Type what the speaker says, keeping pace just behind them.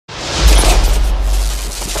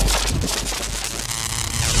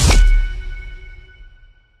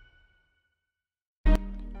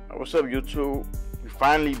What's up, YouTube? We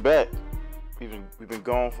finally back. We've been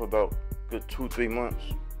gone for about good 2-3 months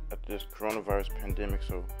after this coronavirus pandemic,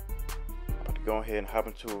 so I'm about to go ahead and hop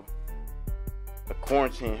into a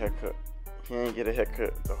quarantine haircut. He didn't get a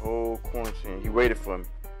haircut the whole quarantine. He waited for me.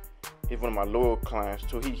 He's one of my loyal clients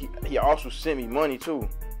too. He also sent me money too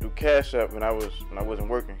through Cash App when I wasn't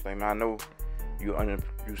working. He's like, man, I know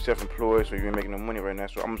you self-employed, so you ain't making no money right now,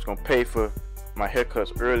 so I'm just gonna pay for my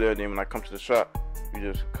haircuts earlier than when I come to the shop.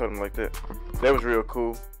 You just cut them like that. That was real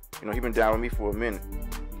cool. You know, he been down with me for a minute.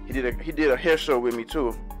 He did a hair show with me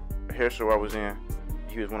too. A hair show I was in.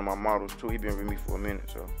 He was one of my models too. He been with me for a minute,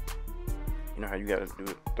 so you know how you gotta do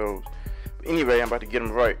it, those. But anyway, I'm about to get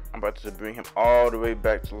him right. I'm about to bring him all the way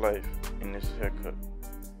back to life in this haircut.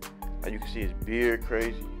 Like you can see his beard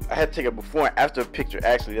crazy. I had to take a before and after picture.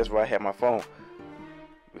 Actually, that's why I had my phone,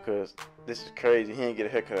 because this is crazy. He didn't get a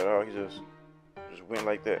haircut at all. He just went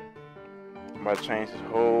like that. I'm about to change his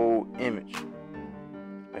whole image.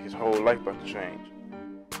 Like his whole life about to change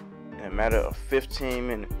in a matter of 15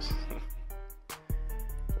 minutes.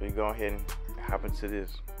 So you go ahead and hop into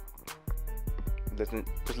this.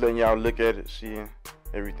 Just letting y'all look at it, seeing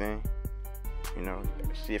everything. You know,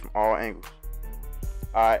 see it from all angles.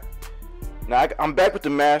 Alright. Now I'm back with the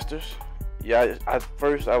Masters. Yeah, at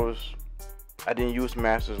first I didn't use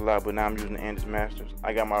Masters a lot, but now I'm using the Andes Masters.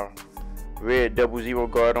 I got my red 00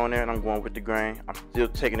 guard on there, and I'm going with the grain. I'm still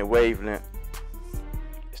taking the wavelength.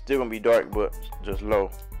 It's still gonna be dark, but just low,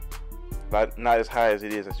 not as high as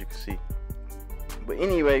it is, as you can see. But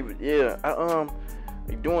anyway, yeah,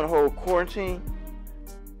 during the whole quarantine,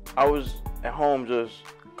 I was at home just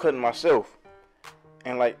cutting myself,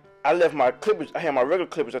 and like I left my clippers. I had my regular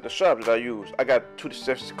clippers at the shop that I use. I got 2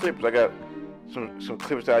 sets of clippers. I got some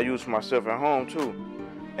clippers that I use for myself at home too.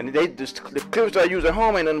 And the clippers that I use at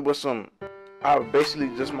home ain't nothing but basically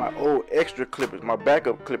just my old extra clippers, my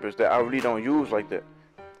backup clippers that I really don't use like that.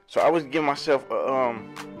 So I was giving myself a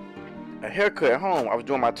haircut at home. I was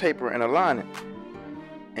doing my taper and aligning,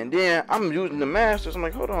 and then I'm using the Masters. I'm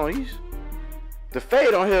like, hold on, the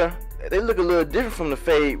fade on here, they look a little different from the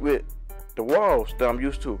fade with the walls that I'm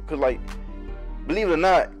used to. Cause like, believe it or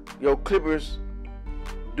not, your clippers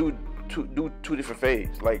do two different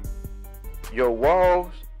fades. Like your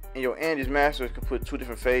walls and your Andes Masters can put 2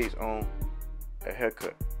 different fades on a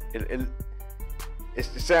haircut. It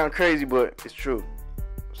sounds crazy, but it's true.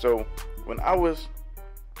 So when I was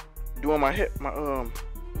doing my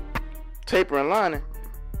taper and lining,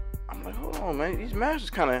 I'm like, hold on, man, these Masters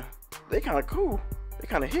kind of cool. They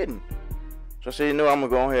kind of hidden. So I said, you know, I'm gonna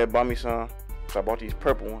go ahead and buy me some. So I bought these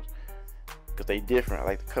purple ones because they different. I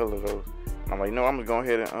like the color of those. And I'm like, no, I'm gonna go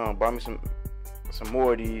ahead and buy me some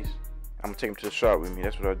more of these. I'm gonna take them to the shop with me.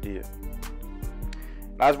 That's what I did.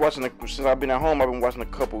 And I was watching, since I've been at home, I've been watching a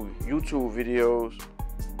couple YouTube videos,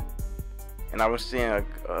 and I was seeing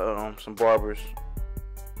some barbers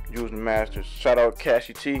using the Masters. Shout out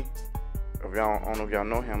Cashy T. I don't know if y'all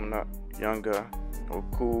know him or not. Young guy,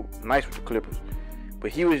 cool, nice with the clippers.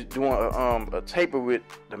 But he was doing a taper with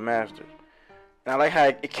the Masters. And I like how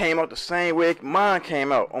it came out the same way mine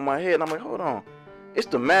came out on my head. And I'm like, hold on, it's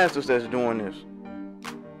the Masters that's doing this.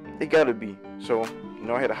 It gotta be. So, you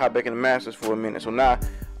know, I had to hop back in the Masters for a minute. So now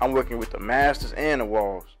I'm working with the Masters and the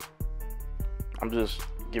walls. I'm just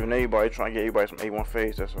trying to get everybody some A1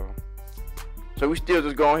 fades, that's all. So we still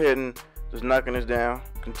just going ahead and just knocking this down,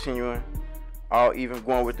 continuing, all even,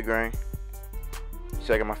 going with the grain.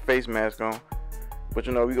 See, I got my face mask on. But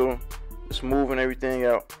you know, we go smoothing everything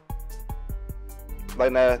out.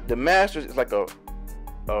 Like now, the Masters is like a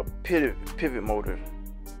pivot motor.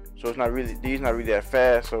 So it's not really, these not really that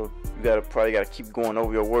fast, so you probably gotta keep going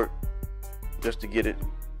over your work just to get it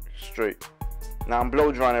straight. Now I'm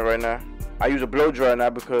blow drying it right now. I use a blow dryer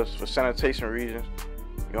now because for sanitation reasons.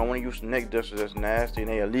 You don't want to use neck dusters, that's nasty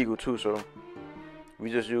and they illegal too, so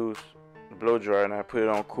we just use the blow dryer and I put it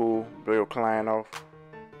on cool, blow your client off.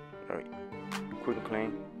 Quick and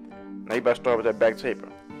clean. Now you about to start with that back taper.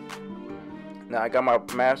 Now I got my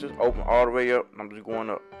Masters open all the way up, and I'm just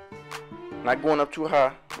going up. Not going up too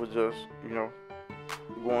high, but just, you know,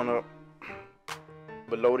 going up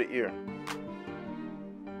below the ear.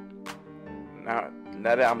 Now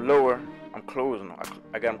that I'm lower, I'm closing them.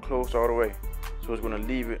 I got them closed all the way, so it's gonna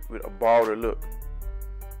leave it with a balder look.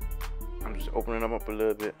 I'm just opening them up a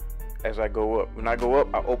little bit as I go up. When I go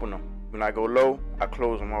up, I open them. When I go low, I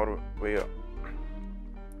close them all the way up.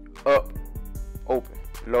 Up, open,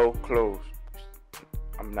 low, close.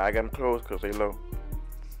 I got them closed because they low.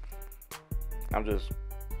 I'm just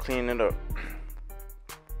cleaning it up.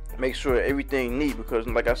 Make sure everything neat, because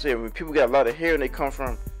like I said, when people got a lot of hair and they come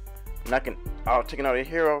from taking all their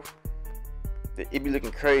hair off, it be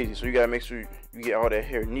looking crazy. So you gotta make sure you get all that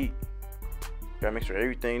hair neat. You gotta make sure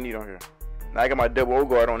everything neat on here. Now I got my double O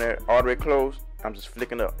guard on there, all the way closed. I'm just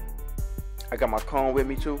flicking up. I got my comb with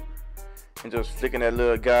me too, and just flicking that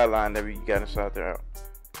little guideline that we got inside there out.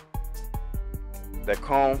 That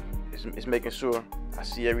comb is making sure I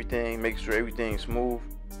see everything, making sure everything is smooth,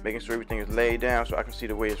 making sure everything is laid down so I can see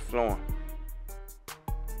the way it's flowing.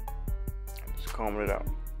 Just combing it out.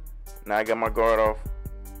 Now I got my guard off,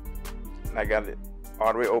 and I got it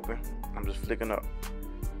all the way open. I'm just flicking up.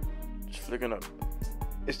 Just flicking up.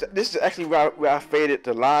 This is actually where I faded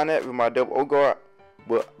the line at with my double O guard,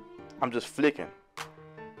 but I'm just flicking.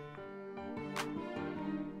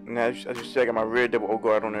 Now, as you see, I got my red double O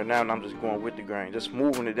guard on there now, and I'm just going with the grain, just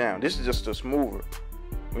smoothing it down. This is just a smoother.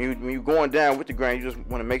 When you're going down with the grain, you just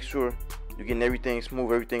want to make sure you're getting everything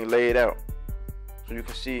smooth, everything laid out, so you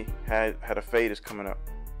can see how the fade is coming up.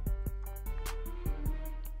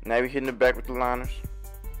 Now we're hitting the back with the liners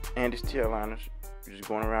and these tail liners. You're just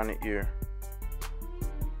going around the ear.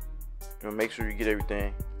 You know, make sure you get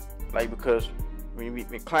everything. Like, because when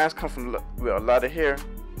clients come from with a lot of hair,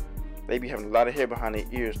 they be having a lot of hair behind their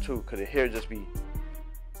ears too, because the hair just be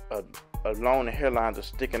along the hairlines are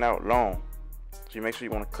sticking out long. So you make sure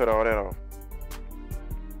you want to cut all that off.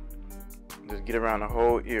 Just get around the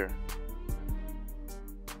whole ear.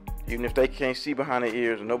 Even if they can't see behind their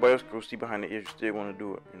ears and nobody else can see behind their ears, you still want to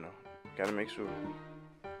do it. You know, gotta make sure.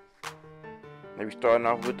 Maybe starting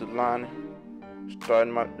off with the lining.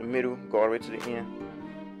 Starting the middle, go all the way to the end,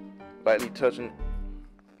 lightly touching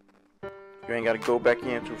it. You ain't got to go back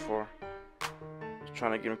in too far. Just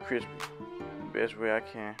trying to get them crispy the best way I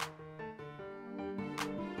can.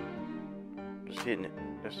 Just hitting it,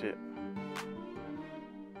 that's it.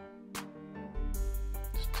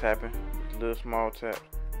 Just tapping with little small taps.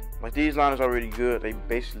 Like, these liners already good, they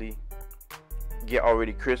basically get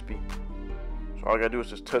already crispy. So all I gotta do is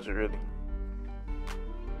just touch it really.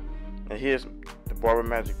 And here's the Barber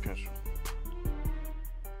Magic pencil.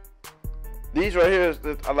 These right here,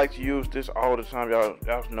 I like to use this all the time.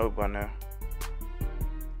 Y'all know by now.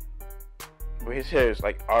 But his hair is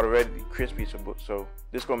like already crispy, so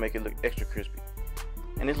this gonna make it look extra crispy.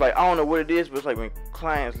 And it's like, I don't know what it is, but it's like when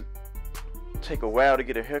clients take a while to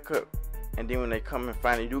get a haircut, and then when they come and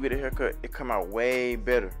finally do get a haircut, it come out way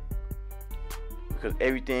better because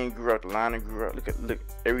everything grew out. The lining grew out. Look,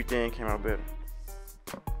 everything came out better.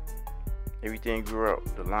 Everything grew out,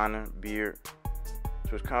 the liner, beard.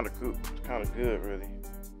 So it's kind of cool. It's kind of good, really.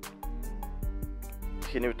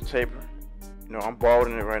 Hitting it with the taper. You know, I'm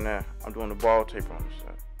balding it right now. I'm doing the bald taper on this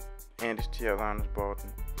side. And this tail line is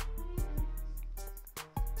balding.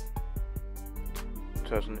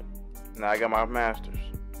 Touching it. Now I got my masters.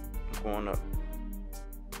 I'm going up.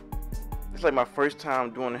 It's like my first time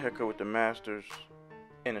doing the haircut with the masters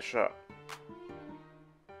in the shop.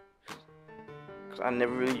 I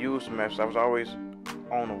never really used the masters. I was always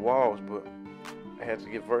on the walls, but I had to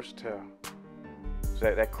get versatile.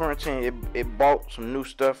 So that quarantine, it brought some new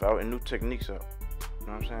stuff out and new techniques out. You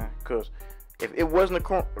know what I'm saying? Because if it wasn't a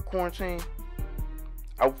quarantine,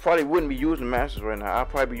 I probably wouldn't be using masters right now. I'd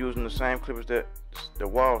probably be using the same clippers that the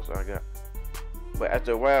walls that I got. But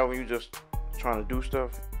after a while, when you just trying to do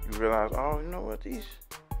stuff, you realize, oh, you know what? These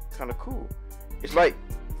kind of cool. It's like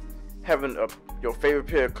having your favorite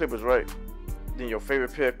pair of clippers, right? Then your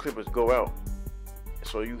favorite pair of clippers go out,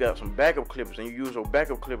 so you got some backup clippers, and you use those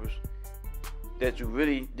backup clippers that you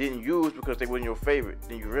really didn't use because they weren't your favorite.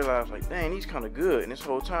 Then you realize, like, dang, these kind of good, and this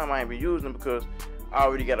whole time I ain't been using them because I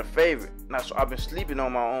already got a favorite. Now, so I've been sleeping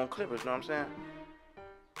on my own clippers. You know what I'm saying?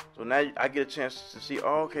 So now I get a chance to see,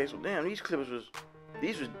 oh, okay, so damn, these clippers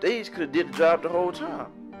these could have did the job the whole time.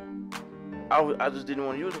 I just didn't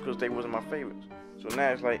want to use them because they wasn't my favorites. So now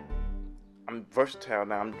it's like I'm versatile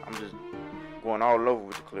now. I'm just going all over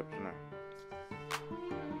with the clippers now.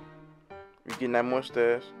 You're getting that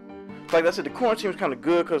mustache. Like I said, the quarantine was kind of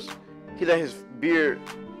good because he let his beard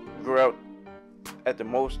grow out at the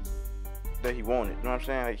most that he wanted. You know what I'm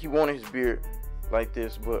saying? Like, he wanted his beard like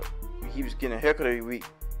this, but he was getting a haircut every week.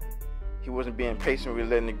 He wasn't being patient with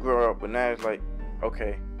letting it grow out, but now it's like,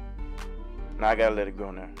 okay, now I gotta let it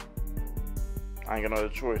grow now. I ain't got no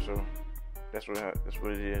other choice, so that's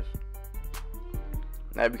what it is.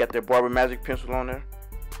 Now we got that Barber Magic pencil on there,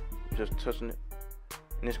 just touching it,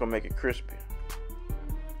 and it's gonna make it crispy.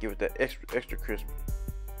 Give it that extra crispy.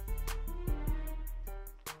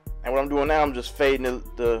 And what I'm doing now, I'm just fading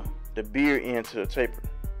the beard into the taper.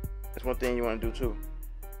 That's one thing you want to do too.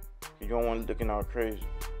 You don't want it looking all crazy.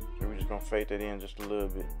 So we're just gonna fade that in just a little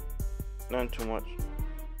bit, nothing too much.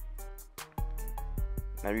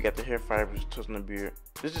 Now we got the hair fibers touching the beard.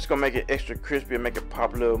 This is just gonna make it extra crispy and make it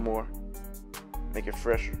pop a little more. make it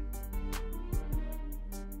fresher.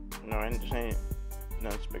 No, and this ain't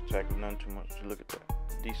nothing spectacular, nothing too much. Just look at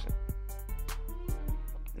that, decent.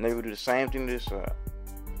 And then we do the same thing to this side.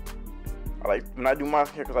 I like when I do my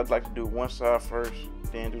hair, because I'd like to do one side first,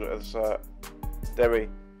 then do the other side. That way,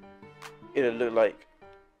 it'll look like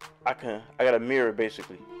I got a mirror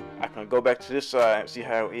basically. I can go back to this side and see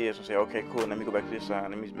how it is and say, okay, cool, let me go back to this side.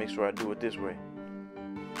 Let me make sure I do it this way.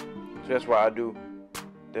 So that's why I do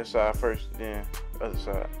that side first, then the other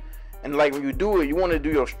side. And like when you do it, you want to do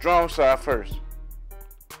your strong side first.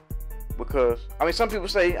 Because, I mean,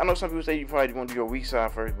 I know some people say you probably want to do your weak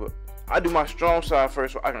side first, but I do my strong side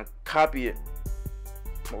first so I can copy it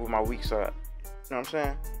with my weak side. You know what I'm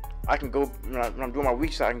saying? I can go, when I'm doing my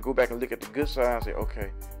weak side, I can go back and look at the good side and say,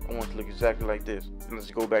 okay, I want it to look exactly like this. And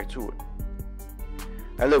let's go back to it.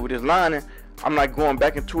 Now look, with this lining, I'm not going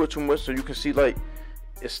back into it too much so you can see like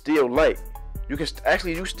it's still light. You can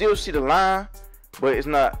you still see the line, but it's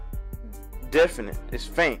not definite. It's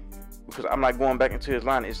faint because I'm not going back into his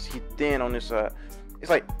line. He thin on this side. It's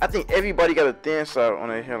like I think everybody got a thin side on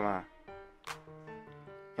their hairline.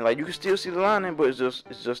 And like you can still see the lining, but it's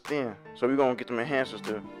just thin. So we're gonna get them enhancers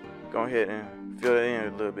to go ahead and fill that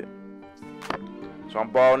in a little bit. So I'm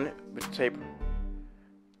balding it with the taper.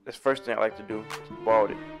 That's the first thing I like to do, is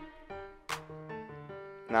bald it.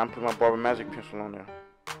 Now I'm putting my Barber Magic pencil on there.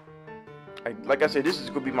 Like I said, this is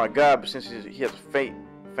gonna be my guy, but since he has a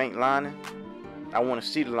faint lining, I want to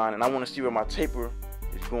see the lining. I want to see where my taper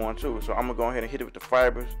is going to. So I'm gonna go ahead and hit it with the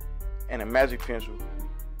fibers and a magic pencil,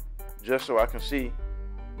 just so I can see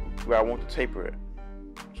where I want the taper at.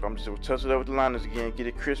 So I'm just gonna touch it up with the liners again, get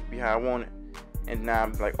it crispy how I want it, and now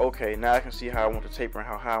I'm like, okay, now I can see how I want the taper and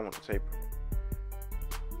how high I want the taper.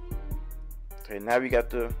 Okay, now we got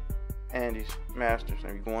the Andes Masters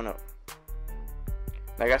and we're going up.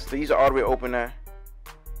 Now guys, these are all the way open now,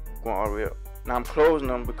 going all the way up. Now I'm closing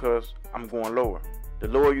them because I'm going lower. The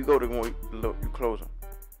lower you go, the more you close them.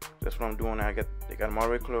 That's what I'm doing now. They got them all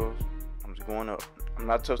the way closed. I'm just going up. I'm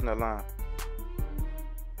not touching that line.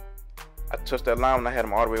 I touched that line when I had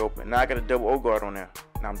them all the way open. Now I got a double O guard on there.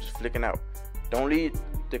 Now I'm just flicking out. Don't leave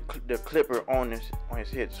the clipper on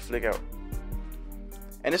his head. Just flick out.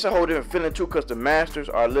 And it's a whole different feeling too, because the Masters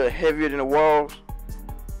are a little heavier than the Walls.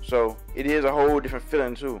 So it is a whole different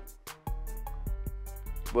feeling too.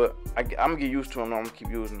 But I'm gonna get used to them. I'm gonna keep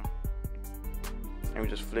using them. And we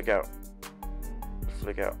just flick out.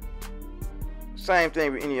 Flick out. Same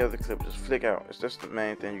thing with any other clip. Just flick out. It's just the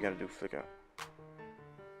main thing you gotta do. Flick out.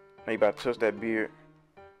 Now you about to touch that beard.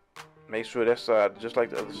 Make sure that side, just like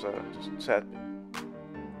the other side, just tap it.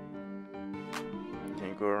 Then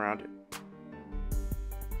you go around it.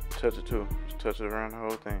 Touch it too. Just touch it around the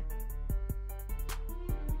whole thing.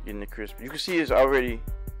 Getting it crispy. You can see it's already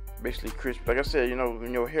basically crispy. Like I said, you know,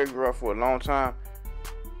 when your hair grow out for a long time,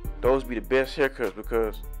 those be the best haircuts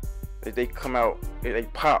because they come out, they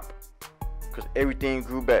pop. Because everything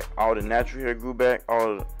grew back. All the natural hair grew back.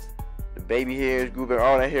 All the baby hairs grew back.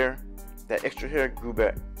 All that hair, that extra hair grew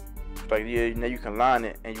back. It's like, yeah, now you can line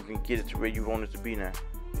it and you can get it to where you want it to be now.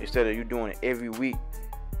 Instead of you doing it every week,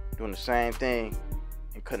 doing the same thing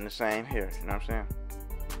and cutting the same hair. You know what I'm saying?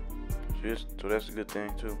 So that's a good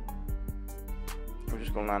thing too. I'm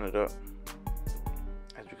just gonna line it up.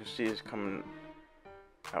 As you can see, it's coming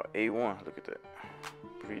out A1. Look at that.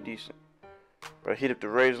 Pretty decent. But I hit up the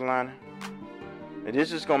razor liner. And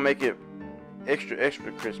this is gonna make it extra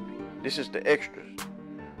crispy. This is the extras.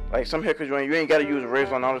 Like some haircuts, you ain't gotta use a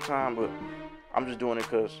razor line all the time, but I'm just doing it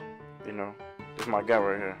because, you know, this is my guy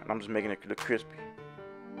right here. And I'm just making it look crispy.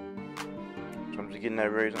 So I'm just getting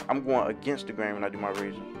that razor. I'm going against the grain when I do my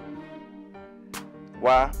razor.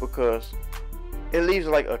 Why? Because it leaves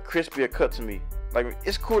like a crispier cut to me. Like,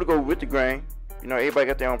 it's cool to go with the grain. You know, everybody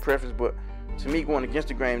got their own preference, but to me, going against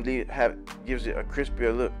the grain gives it a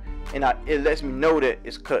crispier look. And it lets me know that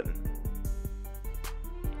it's cutting.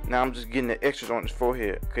 Now I'm just getting the extras on his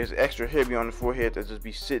forehead, because it's extra heavy on the forehead that just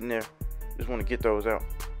be sitting there. Just want to get those out.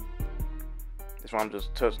 That's why I'm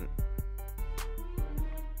just touching it.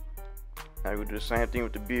 Now we do the same thing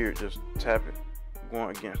with the beard. Just tap it, going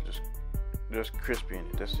against, just crispy in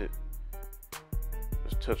it. That's it.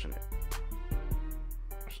 Just touching it.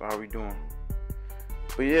 That's all we doing.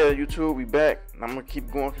 But yeah, YouTube, we back. And I'm gonna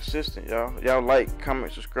keep going consistent, y'all. Y'all like,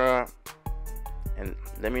 comment, subscribe, and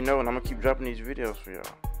let me know. And I'm gonna keep dropping these videos for y'all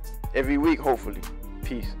every week, hopefully.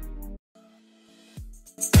 Peace.